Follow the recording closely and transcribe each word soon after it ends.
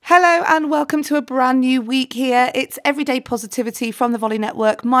Hello and welcome to a brand new week here. It's Everyday Positivity from the Volley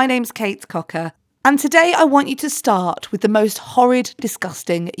Network. My name's Kate Cocker. And today I want you to start with the most horrid,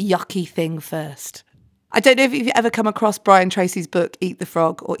 disgusting, yucky thing first. I don't know if you've ever come across Brian Tracy's book, Eat the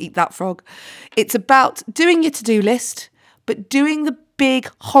Frog or Eat That Frog. It's about doing your to-do list, but doing the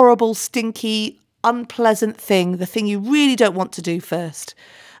big, horrible, stinky, unpleasant thing, the thing you really don't want to do first.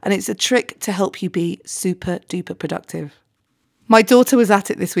 And it's a trick to help you be super duper productive. My daughter was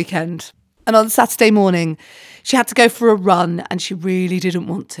at it this weekend, and on Saturday morning, she had to go for a run and she really didn't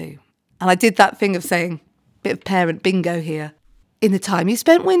want to. And I did that thing of saying, bit of parent bingo here. In the time you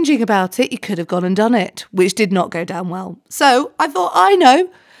spent whinging about it, you could have gone and done it, which did not go down well. So I thought, I know.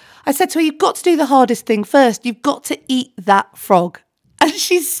 I said to her, you've got to do the hardest thing first. You've got to eat that frog. And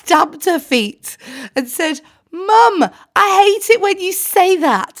she stamped her feet and said, Mum, I hate it when you say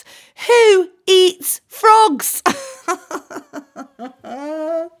that. Who eats frogs?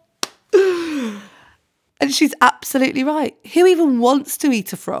 And she's absolutely right. Who even wants to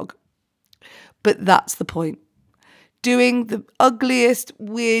eat a frog? But that's the point. Doing the ugliest,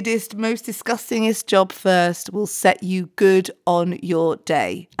 weirdest, most disgustingest job first will set you good on your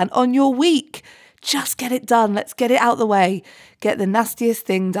day and on your week. Just get it done. Let's get it out the way. Get the nastiest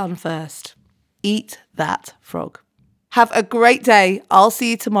thing done first. Eat that frog. Have a great day. I'll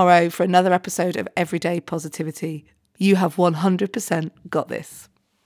see you tomorrow for another episode of Everyday Positivity. You have 100% got this.